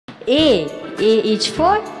A. A is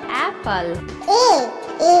for apple. A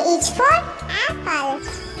is for apple.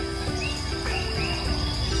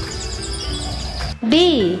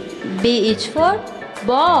 B. B is for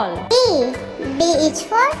ball. B is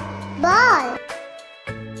for ball.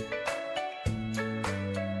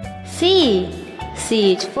 C.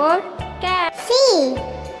 C is for cat. C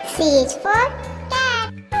is for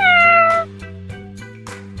cat.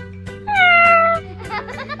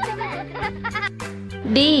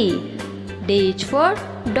 D. D is for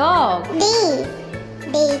dog. D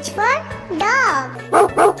is for dog.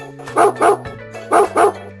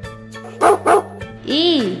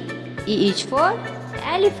 E. E is for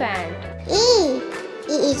elephant. E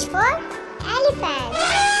is for elephant.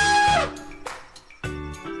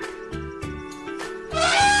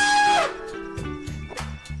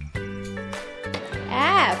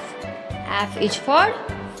 F. F is for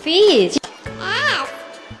fish.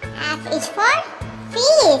 F is for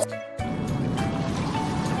fish.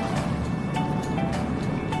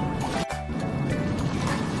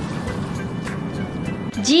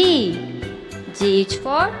 G. G is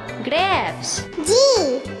for grapes. G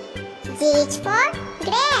is for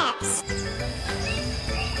grapes.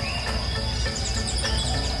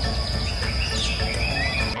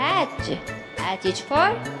 H. H is for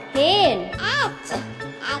hen.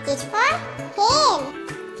 H is for hen.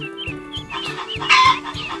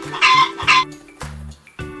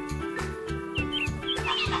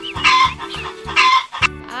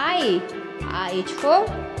 I is for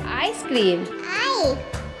ice cream. I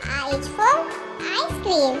is for ice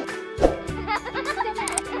cream.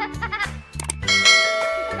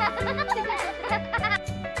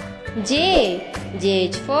 J. J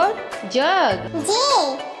is for jug. J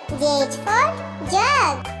is for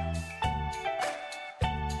jug.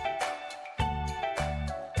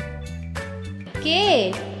 K.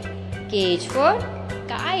 K is for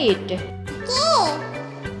kite. K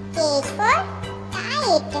is for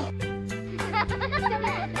kite.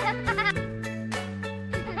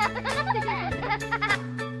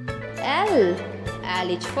 L. L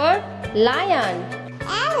is for lion.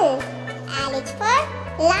 L is for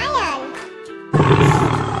lion.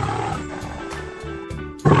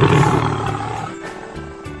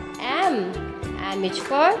 M. M is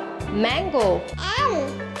for mango.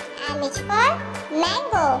 M is for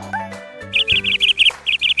mango.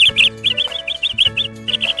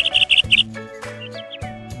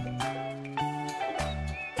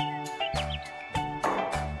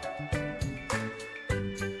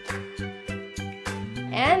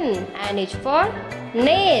 N is for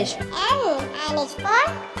nest. N is for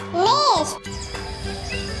nest.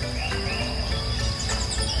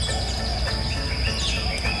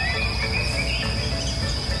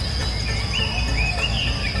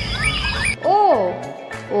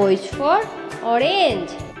 O is for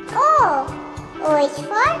orange. O is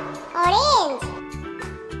for orange.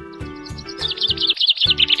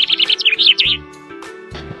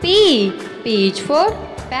 P is for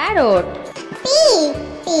parrot. P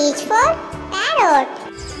is for parrot.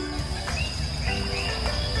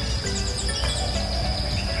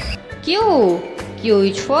 Q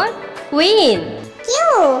is for queen. Q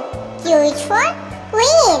is for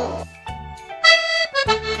queen.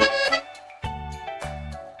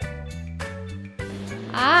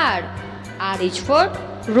 R is for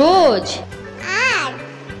rose. R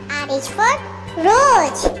is for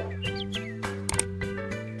rose.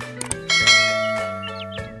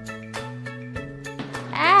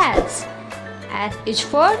 S is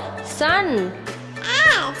for sun.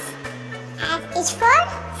 S is for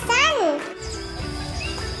sun.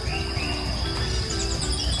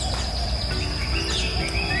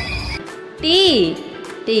 T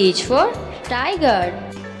is for tiger.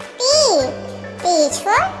 T is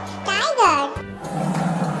for tiger.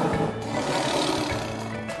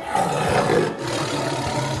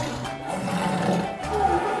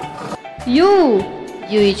 U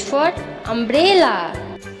is for umbrella.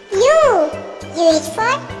 U is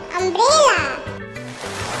for umbrella.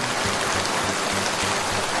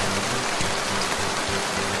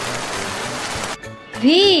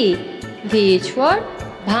 V is for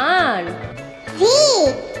van. V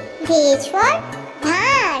is for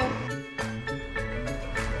van.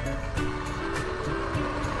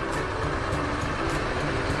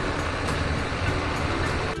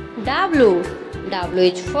 W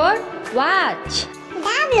is for watch.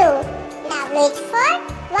 W is for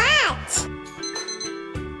watch.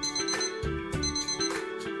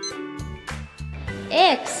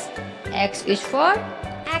 X is for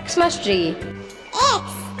Xmas tree.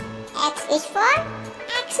 X is for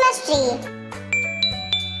Xmas tree.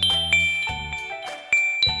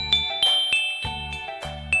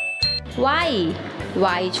 Y.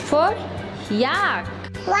 Y is for yak.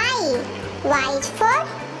 Y. Y is for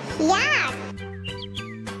yak.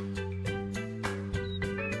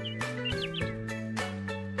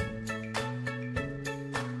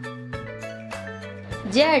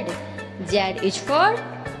 Z. Z is for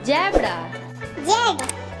zebra. Z.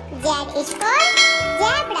 Z is for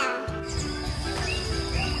zebra.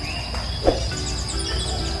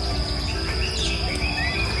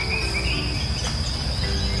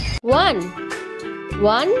 One.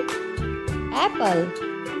 One apple.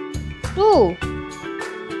 Two.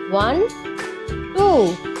 One,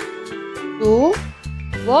 two. Two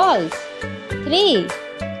balls. Three.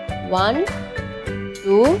 One,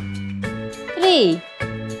 two, three.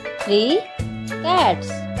 Three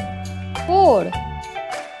cats. Four.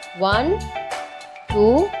 One,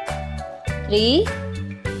 two, three,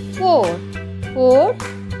 four. Four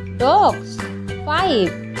dogs.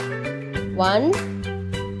 Five. One,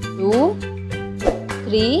 two,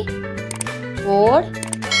 three, four,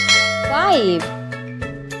 five.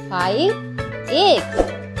 Five eggs.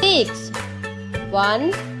 Six.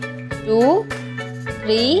 One, two,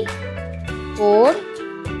 three, four,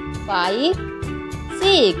 five,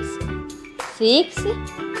 six. Six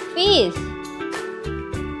fish.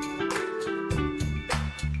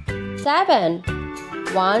 Seven.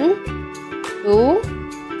 One, two,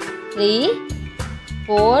 three,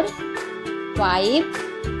 four, five,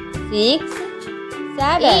 six,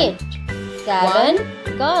 seven. Eight. Seven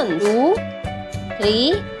guns. Two,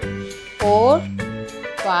 three, four,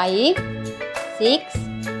 five, six,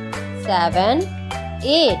 seven,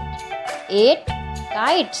 eight. Eight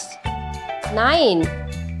kites. Nine.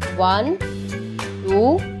 One,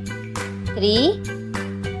 two, three,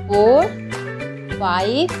 four,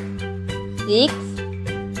 five, six,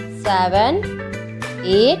 seven,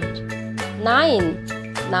 eight, nine.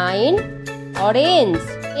 Nine orange.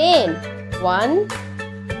 10. One,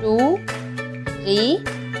 two, three,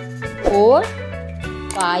 four,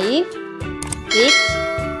 five, six,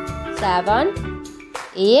 seven,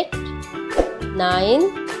 eight, nine,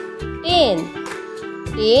 10.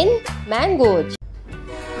 10 mangoes.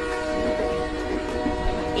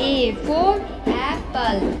 A for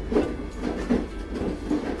apple.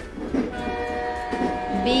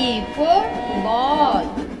 B for ball.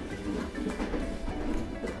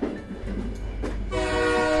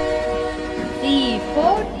 C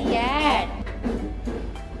for cat.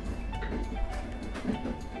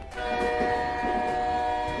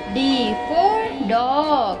 D for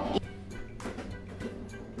dog.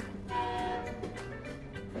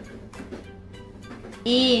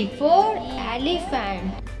 E for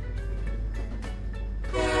elephant.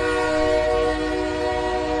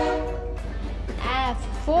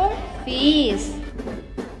 F for fish.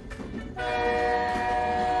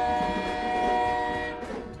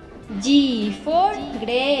 G for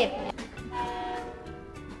grape.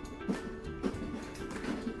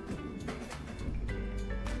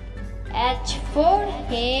 H for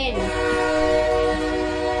hen.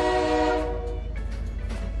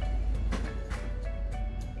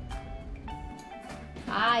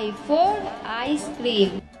 I for ice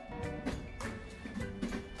cream.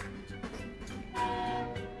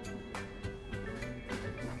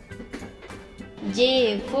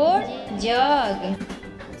 J for jug.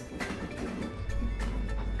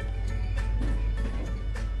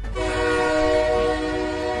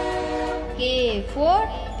 K for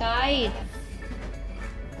kite.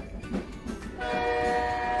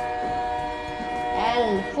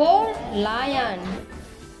 L for lion.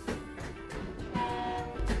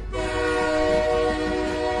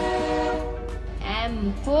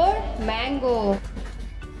 M for mango.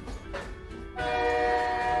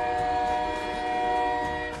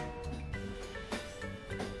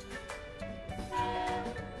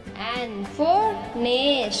 N for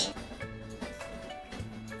nest.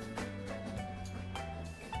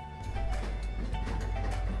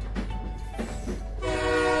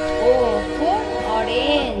 O for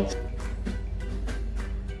orange.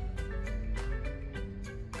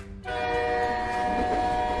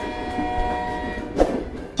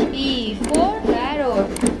 P for parrot.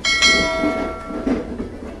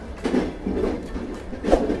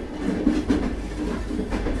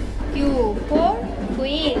 Q for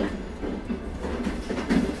queen.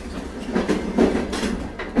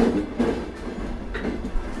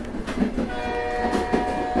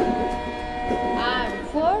 R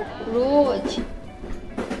for rose.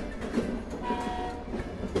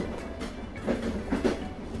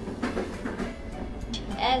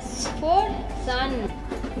 S for sun.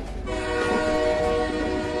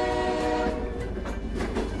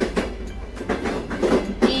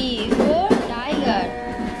 T for tiger.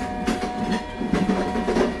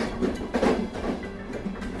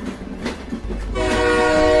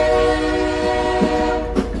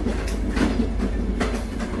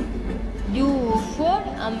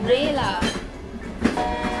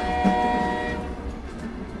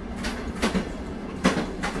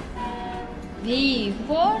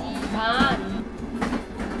 I